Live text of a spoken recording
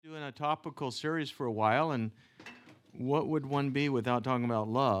a topical series for a while, and what would one be without talking about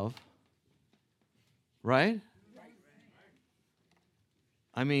love? Right?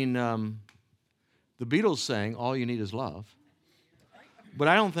 I mean, the Beatles sang, "All you need is love." But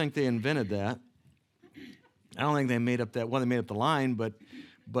I don't think they invented that. I don't think they made up that. Well, they made up the line, but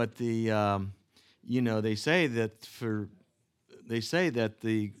the they say that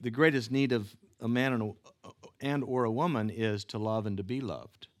the greatest need of a man and or a woman is to love and to be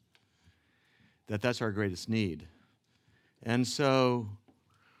loved. That's our greatest need. And so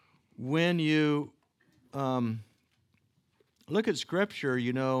when you look at Scripture,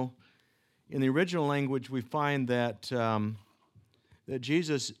 in the original language we find that that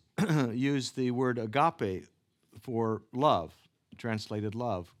Jesus used the word agape for love, translated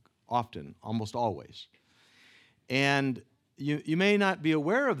love, often, almost always. And you may not be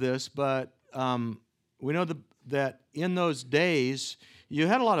aware of this, but we know that in those days you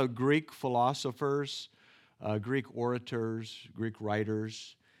had a lot of Greek philosophers, Greek orators, Greek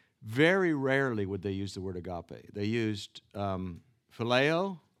writers. Very rarely would they use the word agape. They used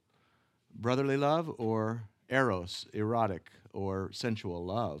phileo, brotherly love, or eros, erotic or sensual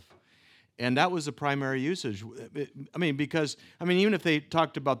love. And that was the primary usage. Because even if they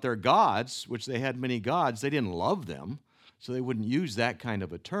talked about their gods, which they had many gods, they didn't love them, so they wouldn't use that kind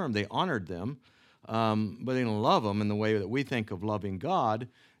of a term. They honored them, but they didn't love them in the way that we think of loving God.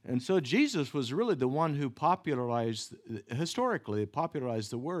 And so Jesus was really the one who historically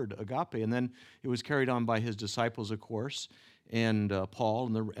popularized the word agape, and then it was carried on by his disciples, of course, and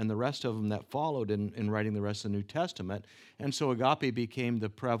Paul and the rest of them that followed in writing the rest of the New Testament. And so agape became the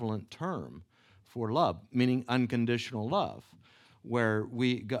prevalent term for love, meaning unconditional love, where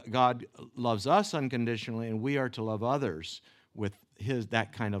God loves us unconditionally, and we are to love others with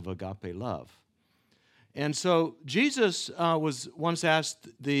that kind of agape love. And so Jesus was once asked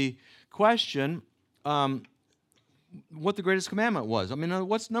the question what the greatest commandment was.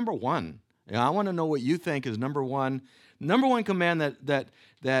 What's number one? I want to know what you think is number one command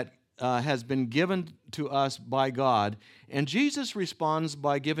that has been given to us by God. And Jesus responds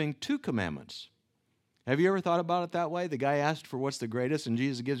by giving two commandments. Have you ever thought about it that way? The guy asked for what's the greatest, and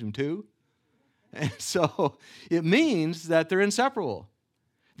Jesus gives him two. And so it means that they're inseparable.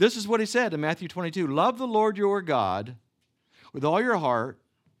 This is what he said in Matthew 22. Love the Lord your God with all your heart,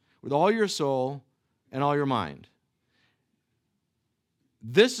 with all your soul, and all your mind.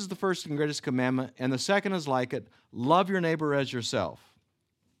 This is the first and greatest commandment, and the second is like it. Love your neighbor as yourself.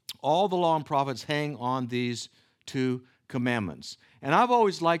 All the law and prophets hang on these two commandments. And I've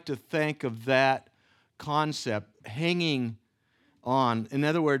always liked to think of that concept hanging on. In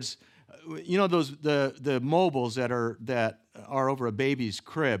other words, those the mobiles that are over a baby's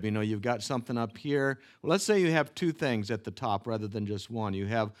crib. You've got something up here. Well, let's say you have two things at the top rather than just one. You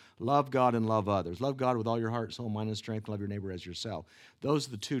have love God and love others. Love God with all your heart, soul, mind, and strength. Love your neighbor as yourself. Those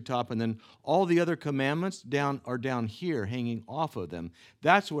are the two top, and then all the other commandments are down here, hanging off of them.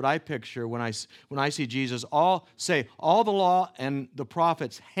 That's what I picture when I see Jesus. All the law and the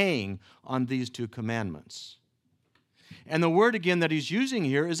prophets hang on these two commandments. And the word, again, that he's using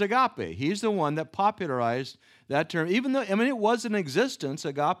here is agape. He's the one that popularized that term. Even though, it was in existence.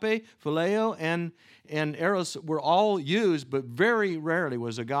 Agape, phileo, and eros were all used, but very rarely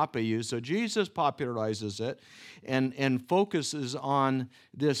was agape used. So Jesus popularizes it and focuses on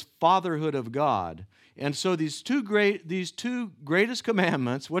this fatherhood of God. And so these two greatest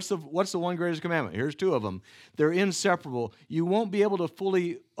commandments, what's the one greatest commandment? Here's two of them. They're inseparable. You won't be able to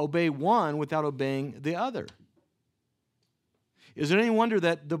fully obey one without obeying the other. Is it any wonder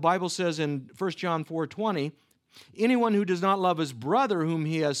that the Bible says in 1 John 4:20, anyone who does not love his brother whom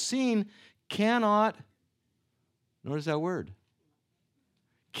he has seen cannot, notice that word,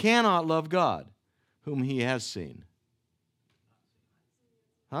 cannot love God whom he has seen.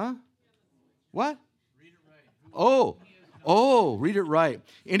 Huh? What? Read it right. Read it right.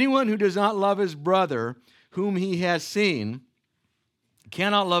 Anyone who does not love his brother whom he has seen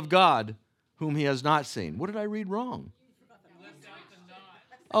cannot love God whom he has not seen. What did I read wrong?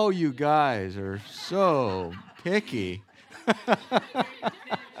 Oh, you guys are so picky.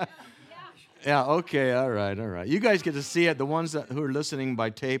 Yeah, okay, all right. You guys get to see it, the ones who are listening by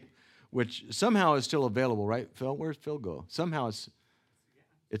tape, which somehow is still available, right, Phil? Where's Phil go? Somehow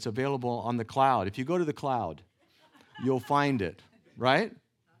it's available on the cloud. If you go to the cloud, you'll find it, right?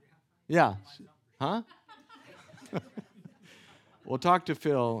 Yeah. Huh? We'll talk to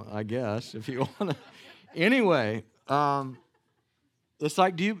Phil, I guess, if you want to. Anyway, it's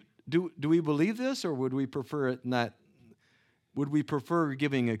like, do we believe this, or would we prefer it not? Would we prefer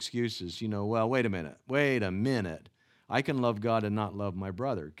giving excuses? Well, wait a minute. I can love God and not love my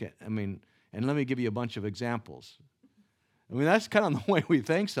brother. And let me give you a bunch of examples. I mean, that's kind of the way we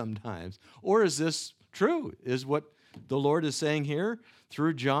think sometimes. Or is this true? Is what the Lord is saying here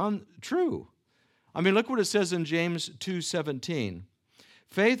through John true? I mean, look what it says in James 2:17.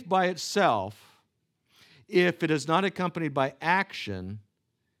 Faith by itself, if it is not accompanied by action,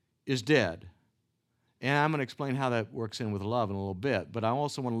 is dead. And I'm going to explain how that works in with love in a little bit. But I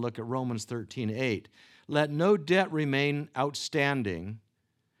also want to look at Romans 13:8. Let no debt remain outstanding.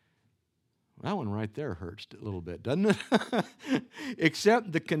 That one right there hurts a little bit, doesn't it?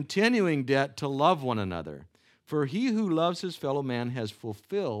 Except the continuing debt to love one another. For he who loves his fellow man has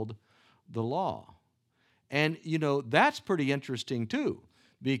fulfilled the law. And, that's pretty interesting too,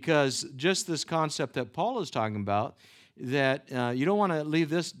 because just this concept that Paul is talking about, that you don't want to leave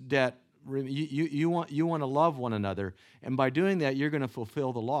this debt. You want to love one another, and by doing that, you're going to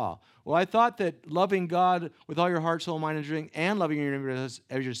fulfill the law. Well, I thought that loving God with all your heart, soul, mind, and strength, and loving your neighbor as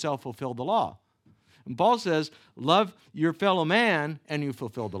yourself fulfilled the law. And Paul says, love your fellow man, and you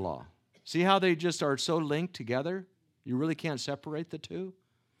fulfill the law. See how they just are so linked together? You really can't separate the two.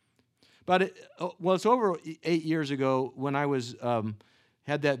 But it's over 8 years ago when I was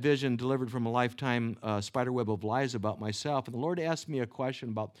had that vision delivered from a lifetime spiderweb of lies about myself. And the Lord asked me a question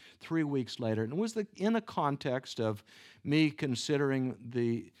about 3 weeks later. And it was in the context of me considering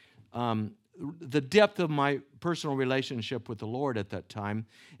the depth of my personal relationship with the Lord at that time.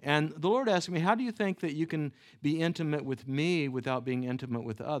 And the Lord asked me, how do you think that you can be intimate with me without being intimate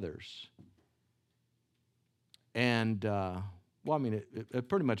with others? And, it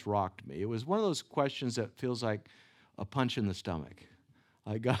pretty much rocked me. It was one of those questions that feels like a punch in the stomach.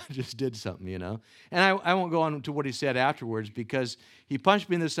 Like God just did something, And I won't go on to what he said afterwards, because he punched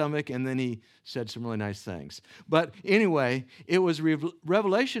me in the stomach and then he said some really nice things. But anyway, it was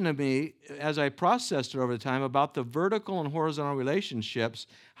revelation to me as I processed it over the time about the vertical and horizontal relationships,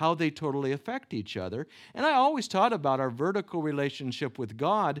 how they totally affect each other. And I always taught about our vertical relationship with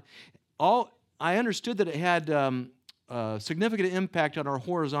God. I understood that it had a significant impact on our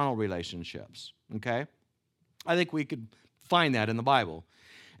horizontal relationships, okay? I think we could find that in the Bible.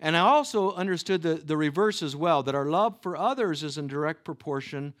 And I also understood the reverse as well, that our love for others is in direct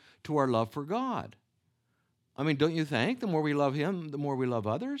proportion to our love for God. I mean, don't you think? The more we love Him, the more we love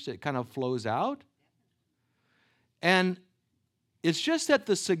others. It kind of flows out. And it's just that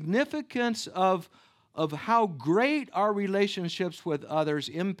the significance of how great our relationships with others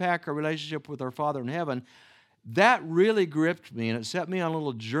impact our relationship with our Father in heaven, that really gripped me, and it set me on a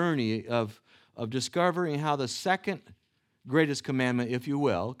little journey of discovering how the second greatest commandment, if you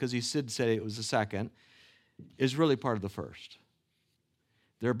will, because he did say it was the second, is really part of the first.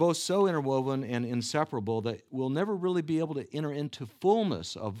 They're both so interwoven and inseparable that we'll never really be able to enter into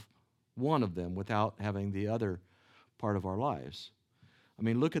fullness of one of them without having the other part of our lives. I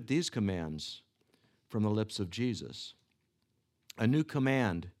mean, look at these commands from the lips of Jesus. A new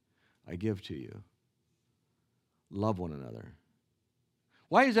command I give to you. Love one another.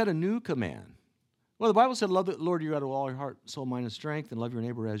 Why is that a new command? Well, the Bible said, love the Lord your God with all your heart, soul, mind, and strength, and love your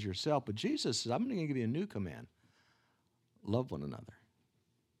neighbor as yourself. But Jesus says, I'm going to give you a new command. Love one another.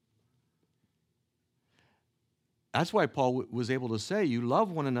 That's why Paul was able to say, you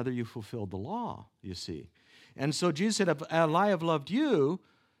love one another, you fulfilled the law, you see. And so Jesus said, if I have loved you,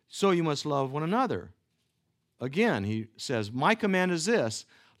 so you must love one another. Again, he says, my command is this,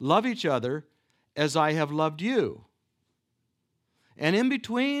 love each other as I have loved you. And in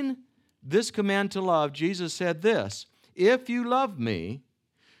between this command to love, Jesus said this, if you love me,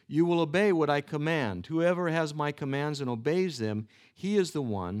 you will obey what I command. Whoever has my commands and obeys them, he is the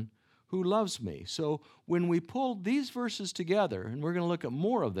one who loves me. So when we pull these verses together, and we're going to look at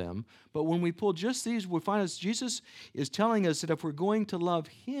more of them, but when we pull just these, we find that Jesus is telling us that if we're going to love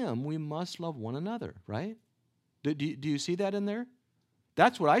him, we must love one another, right? Do you see that in there?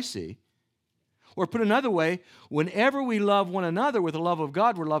 That's what I see. Or put another way, whenever we love one another with the love of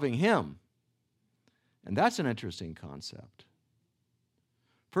God, we're loving him. And that's an interesting concept.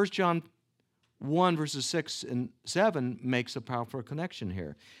 1 John 1, verses 6 and 7 makes a powerful connection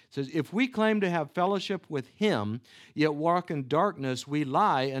here. It says, if we claim to have fellowship with him, yet walk in darkness, we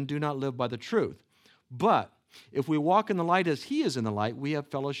lie and do not live by the truth. But if we walk in the light as he is in the light, we have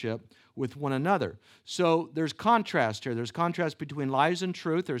fellowship with one another. So there's contrast here. There's contrast between lies and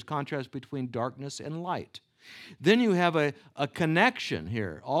truth. There's contrast between darkness and light. Then you have a connection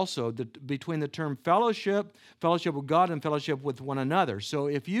here also between the term fellowship with God, and fellowship with one another. So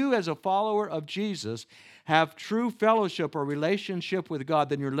if you as a follower of Jesus have true fellowship or relationship with God,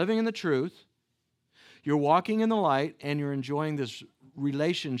 then you're living in the truth, you're walking in the light, and you're enjoying this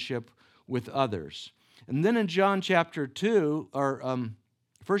relationship with others. And then in John chapter 2, or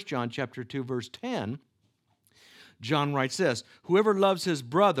 1 John chapter 2, verse 10, John writes this, whoever loves his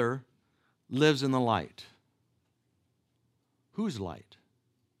brother lives in the light. Whose light?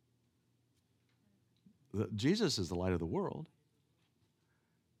 Jesus is the light of the world.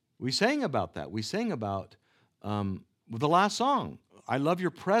 We sang about that. We sang about the last song, I love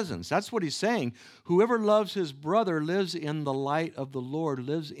your presence. That's what he's saying. Whoever loves his brother lives in the light of the Lord,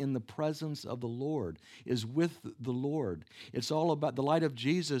 lives in the presence of the Lord, is with the Lord. It's all about the light of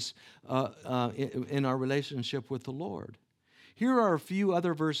Jesus in our relationship with the Lord. Here are a few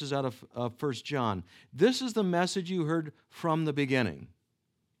other verses out of 1 John. This is the message you heard from the beginning.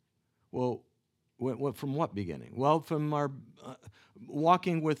 Well, from what beginning? Well, from our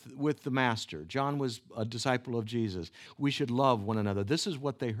walking with the Master. John was a disciple of Jesus. We should love one another. This is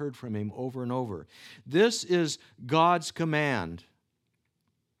what they heard from him over and over. This is God's command,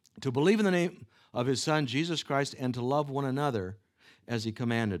 to believe in the name of his Son, Jesus Christ, and to love one another as he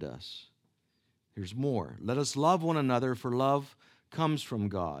commanded us. Here's more. Let us love one another, for love comes from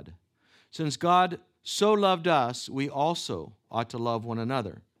God. Since God so loved us, we also ought to love one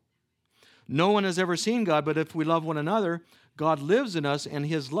another. No one has ever seen God, but if we love one another, God lives in us, and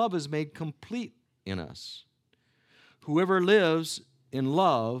his love is made complete in us. Whoever lives in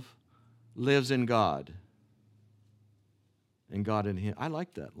love lives in God, and God in him. I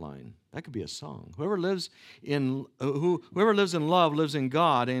like that line. That could be a song. Whoever lives in love lives in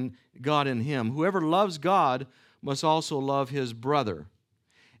God, and God in him. Whoever loves God must also love his brother.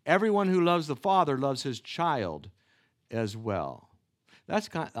 Everyone who loves the Father loves his child as well. That's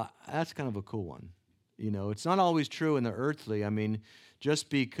kind of a cool one. You know, it's not always true in the earthly. I mean, just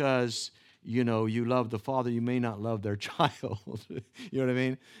because, you know, you love the Father, you may not love their child. You know what I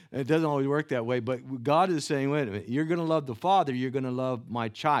mean? It doesn't always work that way. But God is saying, wait a minute, you're going to love the Father, you're going to love my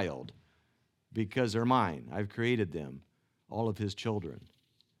child because they're mine. I've created them, all of his children.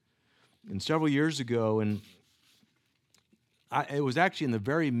 And several years ago, it was actually in the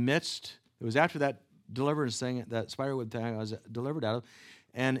very midst, it was after that deliverance thing, that spiderweb thing I was delivered out of,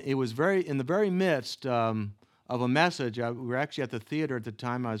 and it was in the very midst of a message. We were actually at the theater at the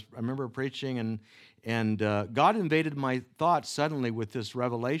time. I remember preaching, and God invaded my thoughts suddenly with this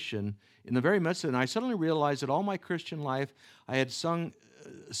revelation in the very midst of it. And I suddenly realized that all my Christian life, I had sung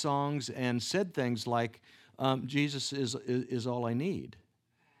songs and said things like, Jesus is all I need.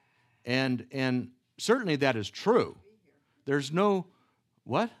 And certainly that is true. There's no,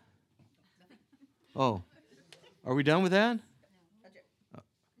 what? Oh, are we done with that?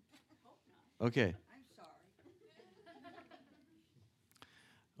 Okay.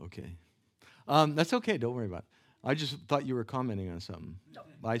 Okay. That's okay. Don't worry about it. I just thought you were commenting on something.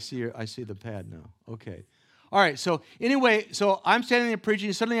 I see the pad now. Okay. All right. So anyway, I'm standing there preaching.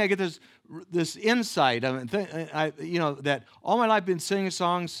 And suddenly I get this insight. That all my life I've been singing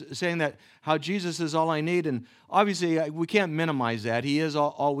songs saying that how Jesus is all I need, and obviously we can't minimize that. He is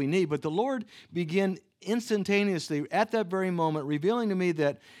all we need. But the Lord began instantaneously at that very moment revealing to me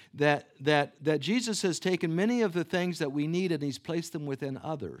that Jesus has taken many of the things that we need and he's placed them within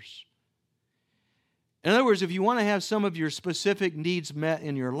others. In other words, if you want to have some of your specific needs met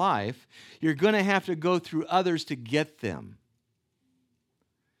in your life, you're going to have to go through others to get them.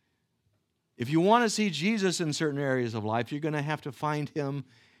 If you want to see Jesus in certain areas of life, you're going to have to find him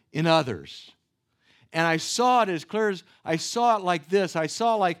in others. And I saw it as clear as, I saw it like this. I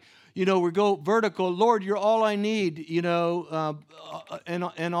saw like, we go vertical. Lord, you're all I need, and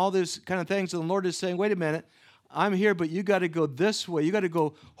all this kind of things. And the Lord is saying, wait a minute, I'm here, but you got to go this way. You got to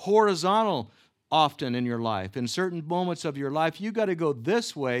go horizontal often in your life. In certain moments of your life, you got to go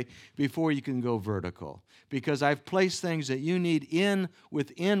this way before you can go vertical. Because I've placed things that you need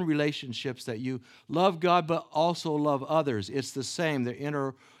within relationships that you love God, but also love others. It's the same.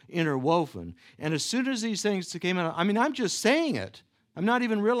 They're interwoven. And as soon as these things came out, I'm just saying it. I'm not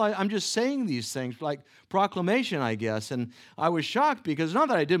even realizing, I'm just saying these things like proclamation, I guess. And I was shocked because not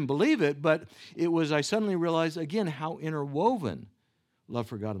that I didn't believe it, but I suddenly realized again how interwoven love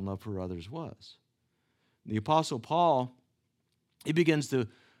for God and love for others was. The Apostle Paul, he begins the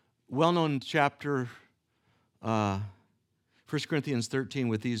well-known chapter, 1 Corinthians 13,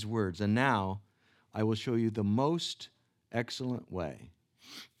 with these words, and now I will show you the most excellent way.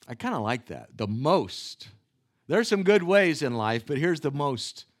 I kind of like that, the most. There's some good ways in life, but here's the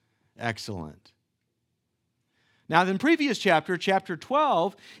most excellent. Now, in the previous chapter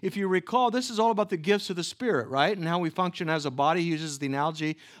 12, if you recall, this is all about the gifts of the Spirit, right? And how we function as a body. He uses the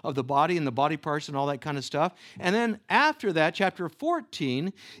analogy of the body and the body parts and all that kind of stuff. And then after that, chapter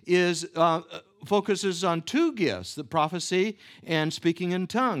 14 is focuses on two gifts, the prophecy and speaking in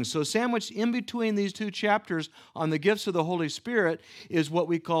tongues. So sandwiched in between these two chapters on the gifts of the Holy Spirit is what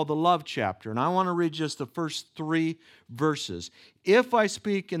we call the love chapter. And I want to read just the first 3 verses. If I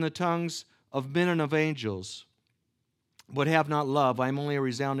speak in the tongues of men and of angels, but have not love, I am only a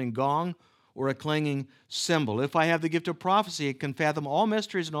resounding gong or a clanging cymbal. If I have the gift of prophecy, it can fathom all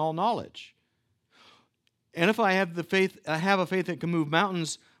mysteries and all knowledge. And if I have a faith that can move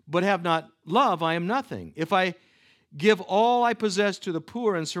mountains, but have not love, I am nothing. If I give all I possess to the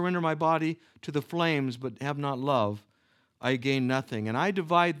poor and surrender my body to the flames, but have not love, I gain nothing. And I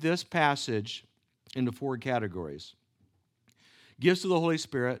divide this passage into 4 categories: gifts of the Holy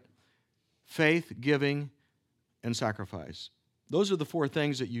Spirit, faith, giving, and sacrifice. Those are the 4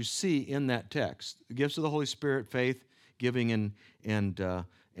 things that you see in that text: the gifts of the Holy Spirit, faith, giving,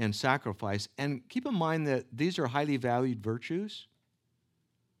 and sacrifice. And keep in mind that these are highly valued virtues.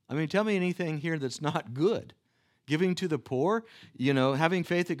 I mean, tell me anything here that's not good. Giving to the poor, having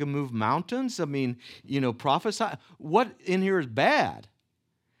faith that can move mountains. I mean, prophesy. What in here is bad?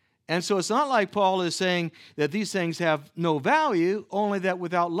 And so it's not like Paul is saying that these things have no value, only that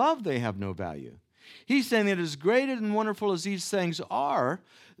without love they have no value. He's saying that as great and wonderful as these things are,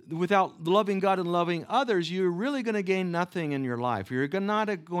 without loving God and loving others, you're really going to gain nothing in your life. You're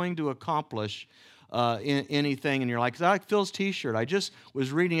not going to accomplish anything in your life. 'Cause I like Phil's T-shirt. I just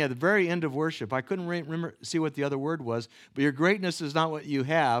was reading at the very end of worship. I couldn't see what the other word was, but your greatness is not what you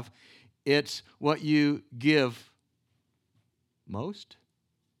have. It's what you give most?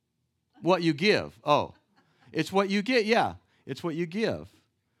 What you give. Oh, it's what you get. Yeah, it's what you give.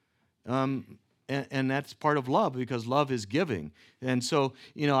 And that's part of love, because love is giving. And so,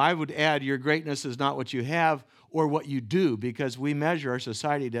 I would add your greatness is not what you have or what you do, because we measure, our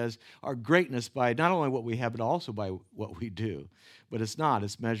society does, our greatness by not only what we have, but also by what we do. But it's not.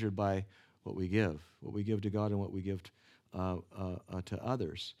 It's measured by what we give to God and what we give to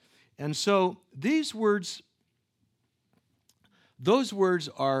others. And so those words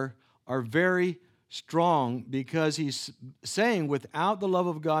are very strong, because he's saying without the love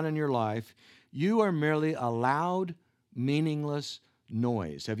of God in your life, you are merely a loud, meaningless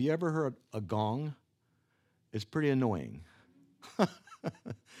noise. Have you ever heard a gong? It's pretty annoying.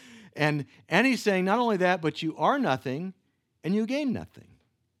 And he's saying not only that, but you are nothing and you gain nothing.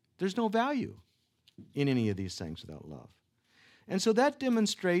 There's no value in any of these things without love. And so that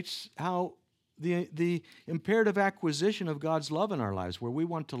demonstrates how the imperative acquisition of God's love in our lives, where we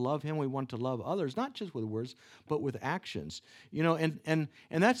want to love Him, we want to love others, not just with words, but with actions. And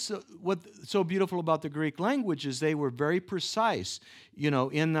that's what's so beautiful about the Greek language, is they were very precise.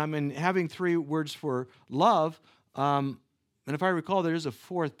 Having 3 words for love, and if I recall, there is a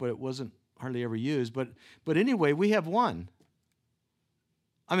 4th, but it wasn't hardly ever used. But anyway, we have 1.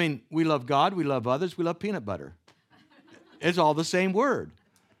 I mean, we love God, we love others, we love peanut butter. It's all the same word.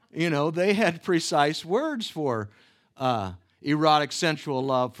 They had precise words for erotic, sensual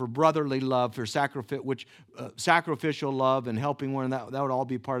love, for brotherly love, for sacrificial love and helping one another. That would all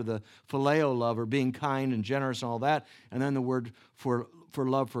be part of the phileo love, or being kind and generous and all that. And then the word for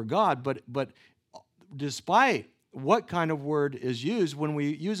love for God. But despite what kind of word is used, when we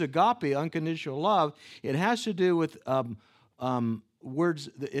use agape, unconditional love, it has to do with words.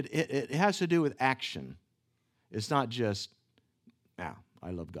 It has to do with action. It's not just, I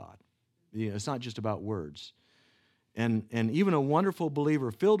love God. It's not just about words. And even a wonderful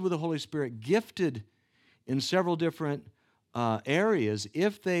believer filled with the Holy Spirit, gifted in several different areas,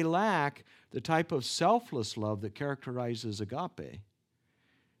 if they lack the type of selfless love that characterizes agape,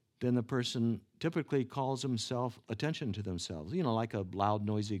 then the person typically calls attention to themselves. Like a loud,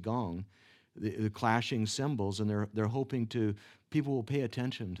 noisy gong, the clashing cymbals, and they're hoping people will pay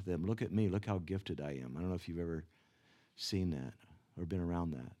attention to them. Look at me, look how gifted I am. I don't know if you've ever seen that or been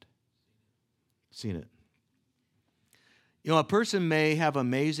around that. Seen it. A person may have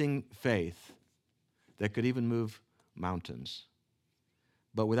amazing faith that could even move mountains,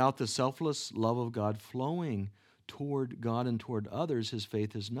 but without the selfless love of God flowing toward God and toward others, his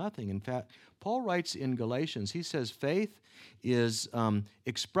faith is nothing. In fact, Paul writes in Galatians, he says faith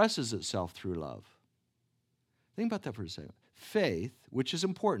expresses itself through love. Think about that for a second. Faith, which is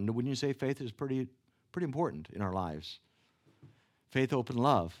important. Wouldn't you say faith is pretty important in our lives? Faith, hope, and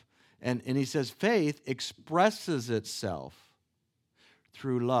love. And he says faith expresses itself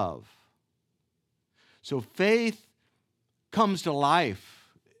through love. So faith comes to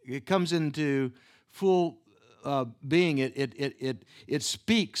life. It comes into full being. It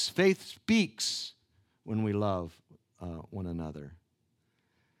speaks. Faith speaks when we love one another.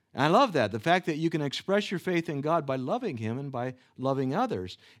 And I love that, the fact that you can express your faith in God by loving Him and by loving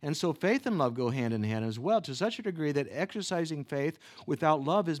others. And so faith and love go hand in hand as well, to such a degree that exercising faith without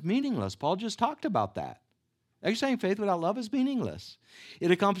love is meaningless. Paul just talked about that. Exercising faith without love is meaningless. It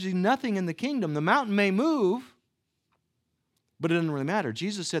accomplishes nothing in the kingdom. The mountain may move, but it doesn't really matter.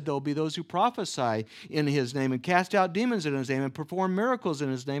 Jesus said there will be those who prophesy in His name and cast out demons in His name and perform miracles in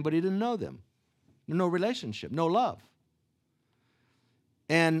His name, but He didn't know them. No relationship, no love.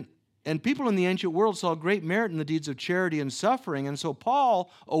 And people in the ancient world saw great merit in the deeds of charity and suffering. And so Paul,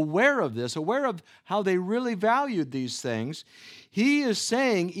 aware of this, aware of how they really valued these things, he is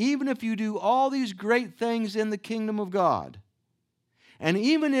saying, even if you do all these great things in the kingdom of God, and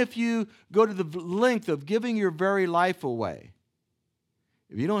even if you go to the length of giving your very life away,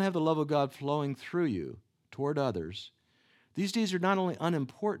 if you don't have the love of God flowing through you toward others, these deeds are not only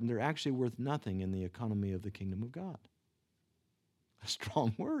unimportant, they're actually worth nothing in the economy of the kingdom of God.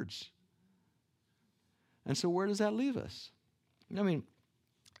 Strong words. And so where does that leave us? I mean,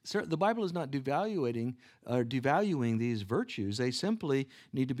 the Bible is not devaluing these virtues. They simply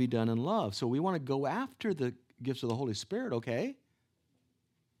need to be done in love. So we want to go after the gifts of the Holy Spirit, okay?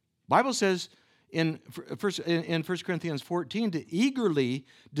 Bible says in 1 Corinthians 14 to eagerly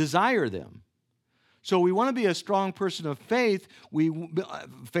desire them. So we want to be a strong person of faith.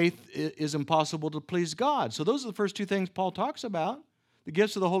 Faith is impossible to please God. So those are the first two things Paul talks about. The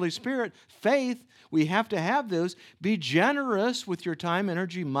gifts of the Holy Spirit, faith, we have to have those. Be generous with your time,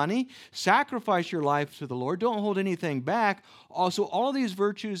 energy, money. Sacrifice your life to the Lord. Don't hold anything back. Also, all of these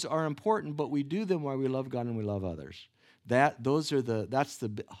virtues are important, but we do them while we love God and we love others. That's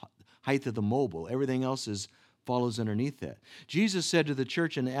the height of the mobile. Everything else follows underneath it. Jesus said to the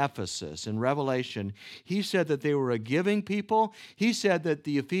church in Ephesus in Revelation, He said that they were a giving people. He said that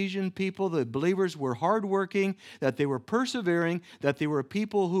the Ephesian people, the believers, were hardworking, that they were persevering, that they were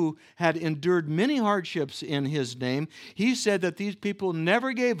people who had endured many hardships in His name. He said that these people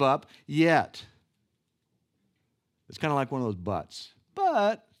never gave up, yet. It's kind of like one of those buts.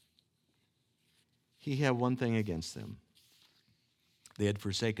 But He had one thing against them. They had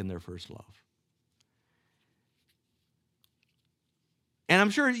forsaken their first love. And I'm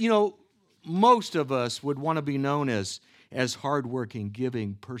sure, most of us would want to be known as hardworking,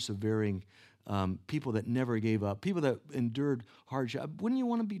 giving, persevering people that never gave up, people that endured hardship. Wouldn't you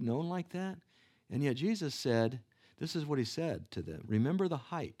want to be known like that? And yet Jesus said, this is what He said to them. Remember the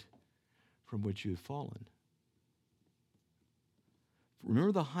height from which you have fallen.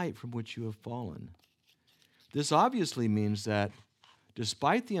 Remember the height from which you have fallen. This obviously means that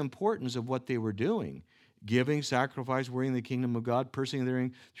despite the importance of what they were doing, giving, sacrifice, working the kingdom of God,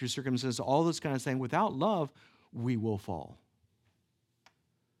 persevering through circumstances, all this kind of thing, without love, we will fall.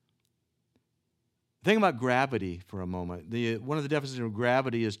 Think about gravity for a moment. One of the definitions of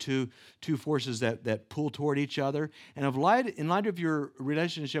gravity is two forces that pull toward each other. And in light of your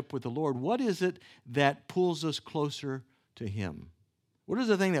relationship with the Lord, what is it that pulls us closer to Him? What is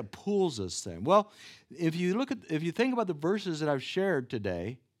the thing that pulls us there? Well, if you think about the verses that I've shared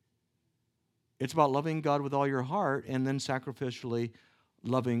today, it's about loving God with all your heart and then sacrificially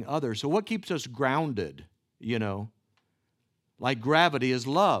loving others. So what keeps us grounded, like gravity, is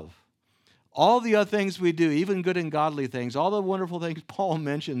love. All the other things we do, even good and godly things, all the wonderful things Paul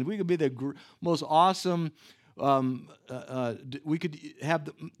mentioned, we could be the most awesome, we could have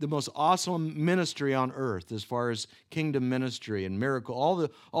the most awesome ministry on earth as far as kingdom ministry and miracle,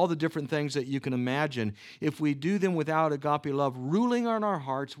 all the different things that you can imagine. If we do them without agape love ruling on our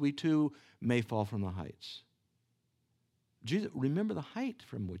hearts, we too may fall from the heights. Jesus, remember the height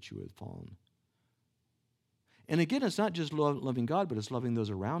from which you have fallen. And again, it's not just loving God, but it's loving those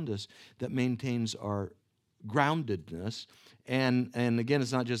around us that maintains our groundedness. And again,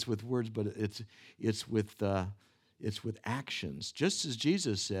 it's not just with words, but it's with actions. Just as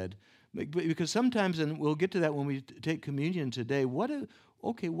Jesus said, because sometimes, and we'll get to that when we take communion today, what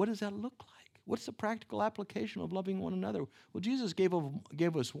does that look like? What's the practical application of loving one another? Well, Jesus gave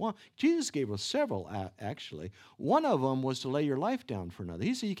us one. Jesus gave us several, actually. One of them was to lay your life down for another.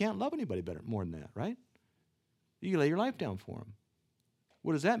 He said you can't love anybody more than that, right? You lay your life down for them.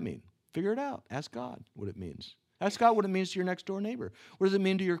 What does that mean? Figure it out. Ask God what it means. Ask God what it means to your next door neighbor. What does it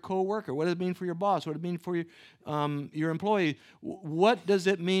mean to your coworker? What does it mean for your boss? What does it mean for your employee? What does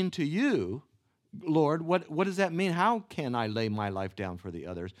it mean to you? Lord, what does that mean? How can I lay my life down for the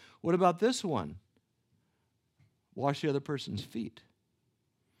others? What about this one? Wash the other person's feet.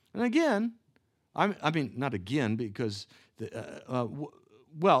 And again, not again, because,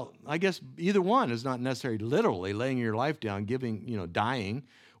 I guess either one is not necessarily literally laying your life down, giving, dying,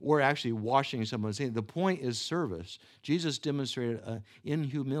 or actually washing someone's hand. The point is service. Jesus demonstrated in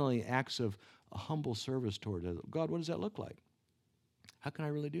humility acts of a humble service toward others. God, what does that look like? How can I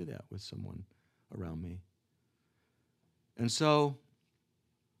really do that with someone around me? And so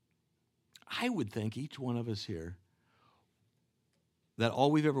I would think each one of us here that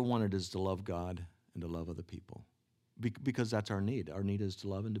all we've ever wanted is to love God and to love other people, because that's our need. Our need is to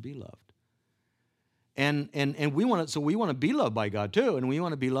love and to be loved. And we want to be loved by God too, and we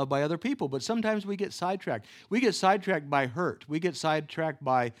want to be loved by other people. But sometimes we get sidetracked. We get sidetracked by hurt. We get sidetracked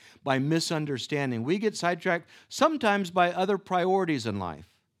by misunderstanding. We get sidetracked sometimes by other priorities in life.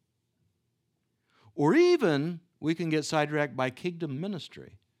 Or even we can get sidetracked by kingdom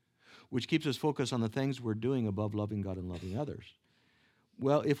ministry, which keeps us focused on the things we're doing above loving God and loving others.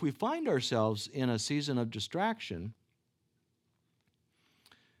 Well, if we find ourselves in a season of distraction,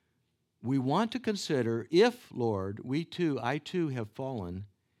 we want to consider if, Lord, I too have fallen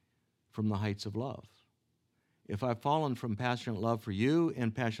from the heights of love. If I've fallen from passionate love for you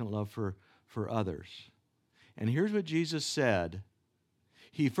and passionate love for others. And here's what Jesus said.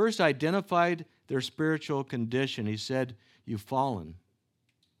 He first identified their spiritual condition. He said, you've fallen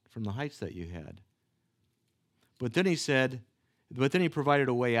from the heights that you had. But then he provided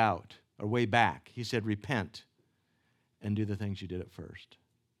a way out, a way back. He said, repent and do the things you did at first.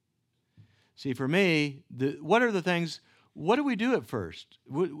 See, for me, what do we do at first?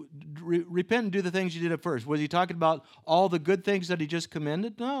 Repent and do the things you did at first. Was he talking about all the good things that he just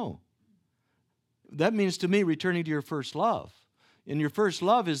commended? No. That means to me returning to your first love. And your first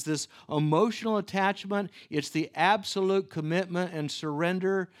love is this emotional attachment. It's the absolute commitment and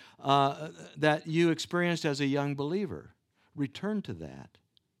surrender that you experienced as a young believer. Return to that.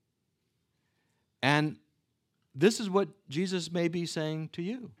 And this is what Jesus may be saying to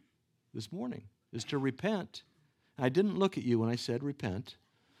you this morning, is to repent. I didn't look at you when I said repent.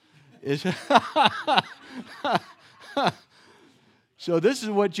 So this is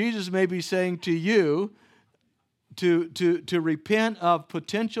what Jesus may be saying to you, to repent of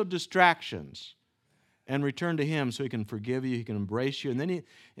potential distractions and return to him so he can forgive you, he can embrace you. And then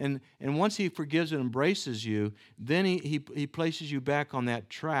and once he forgives and embraces you, then he places you back on that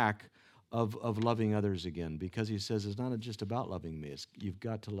track of loving others again, because he says it's not just about loving me, you've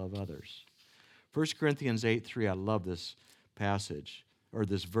got to love others. 1 Corinthians 8:3, I love this passage, or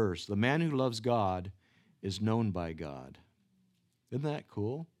this verse. The man who loves God is known by God. Isn't that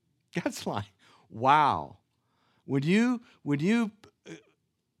cool? That's like, wow. When you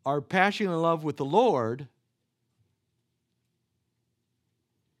are passionate in love with the Lord,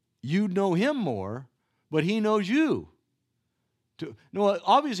 you know him more, but he knows you. No,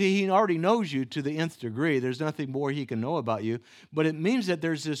 obviously, he already knows you to the nth degree. There's nothing more he can know about you. But it means that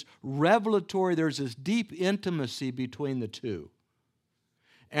there's this revelatory, there's this deep intimacy between the two.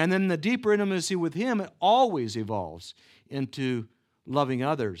 And then the deeper intimacy with him, it always evolves into loving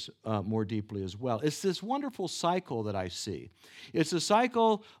others more deeply as well. It's this wonderful cycle that I see. It's a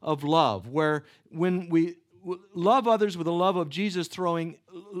cycle of love where when we love others with the love of Jesus flowing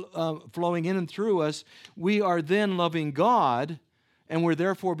in and through us, we are then loving God, and we're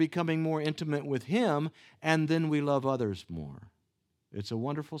therefore becoming more intimate with him, and then we love others more. It's a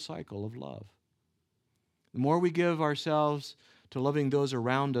wonderful cycle of love. The more we give ourselves to loving those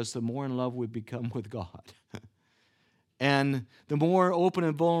around us, the more in love we become with God. And the more open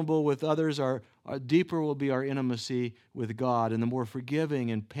and vulnerable with others, our deeper will be our intimacy with God. And the more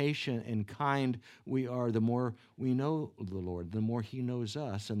forgiving and patient and kind we are, the more we know the Lord, the more he knows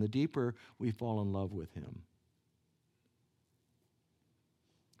us, and the deeper we fall in love with him.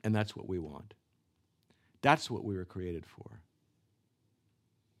 And that's what we want. That's what we were created for.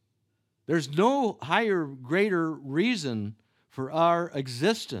 There's no higher, greater reason for our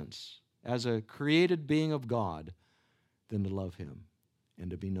existence as a created being of God than to love him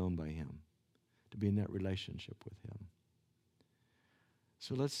and to be known by him, to be in that relationship with him.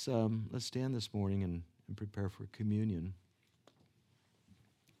 So let's stand this morning and prepare for communion.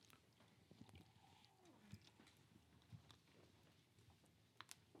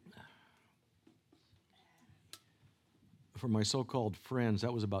 For my so-called friends,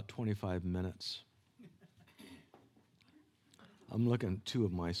 that was about 25 minutes. I'm looking at two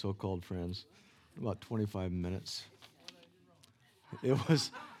of my so-called friends, about 25 minutes. It was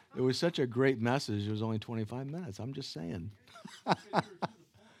such a great message. It was only 25 minutes. I'm just saying.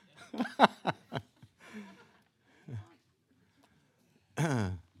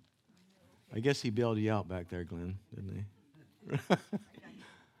 I guess he bailed you out back there, Glenn, didn't he?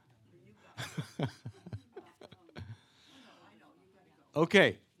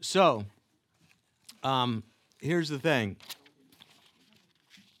 Okay, so here's the thing.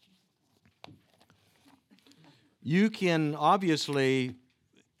 You can obviously,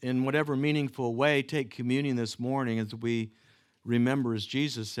 in whatever meaningful way, take communion this morning as we remember, as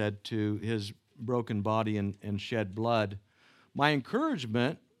Jesus said, to his broken body and shed blood. My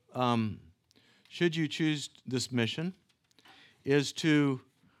encouragement, should you choose this mission, is to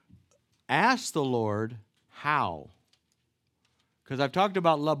ask the Lord how. Because I've talked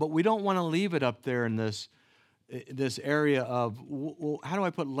about love, but we don't want to leave it up there in this area of, well, how do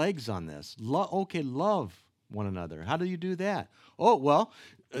I put legs on this? Love one another. How do you do that? Oh, well,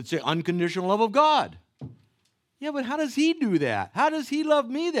 it's the unconditional love of God. Yeah, but how does he do that? How does he love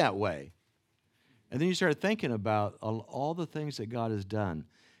me that way? And then you start thinking about all the things that God has done.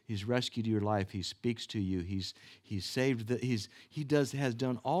 He's rescued your life. He speaks to you. He's saved. Has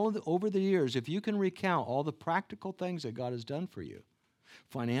done all of over the years. If you can recount all the practical things that God has done for you,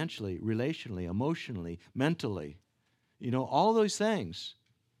 financially, relationally, emotionally, mentally, all those things.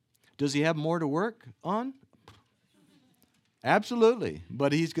 Does he have more to work on? Absolutely.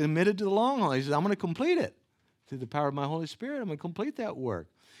 But he's committed to the long haul. He says, I'm going to complete it. Through the power of my Holy Spirit, I'm going to complete that work.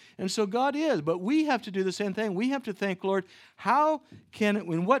 And so God is, but we have to do the same thing. We have to think, Lord,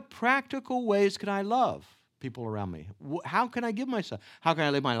 in what practical ways can I love people around me? How can I give myself? How can I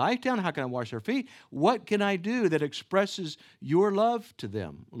lay my life down? How can I wash their feet? What can I do that expresses your love to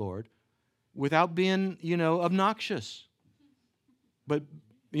them, Lord, without being, obnoxious? But,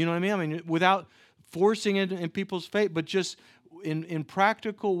 you know what I mean? I mean, without forcing it in people's faith, but just in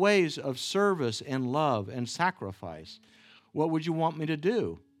practical ways of service and love and sacrifice. What would you want me to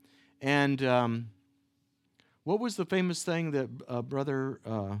do? And what was the famous thing that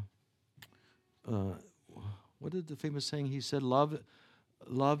what did the famous saying he said?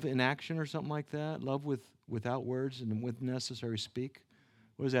 Love in action or something like that? Love without words and with necessary speak?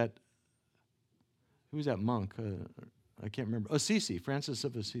 What was that? Who was that monk? I can't remember. Assisi, Francis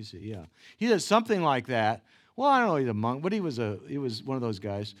of Assisi, yeah. He said something like that. Well, I don't know he's a monk, but he was one of those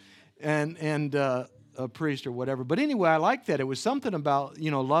guys. And a priest or whatever. But anyway, I like that. It was something about,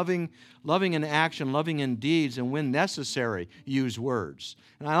 loving in action, loving in deeds, and when necessary, use words.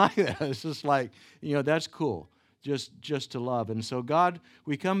 And I like that. It's just like, that's cool, just to love. And so, God,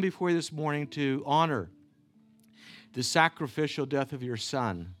 we come before you this morning to honor the sacrificial death of your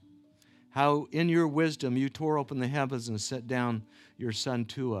Son. How in your wisdom you tore open the heavens and set down your Son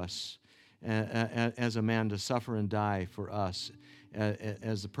to us as a man to suffer and die for us.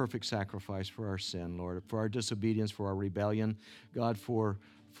 As the perfect sacrifice for our sin, Lord, for our disobedience, for our rebellion, God, for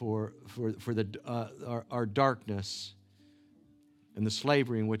our darkness and the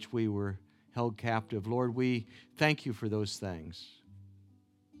slavery in which we were held captive. Lord, we thank you for those things.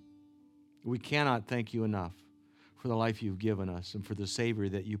 We cannot thank you enough for the life you've given us and for the Savior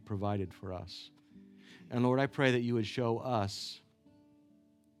that you provided for us. And Lord, I pray that you would show us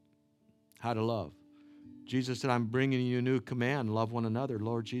how to love. Jesus said, I'm bringing you a new command, love one another.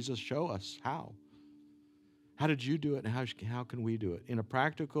 Lord Jesus, show us how. How did you do it, and how can we do it? In a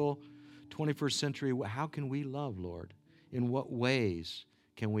practical 21st century, how can we love, Lord? In what ways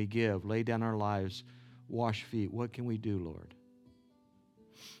can we give, lay down our lives, wash feet? What can we do, Lord?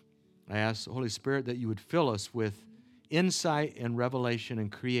 I ask the Holy Spirit that you would fill us with insight and revelation and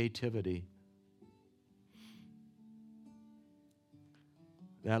creativity.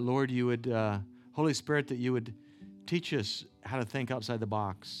 That, Lord, you would... Holy Spirit, that you would teach us how to think outside the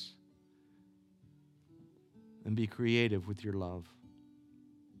box and be creative with your love.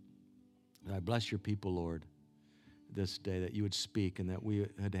 And I bless your people, Lord, this day, that you would speak and that we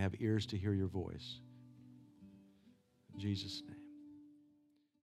had to have ears to hear your voice. In Jesus' name.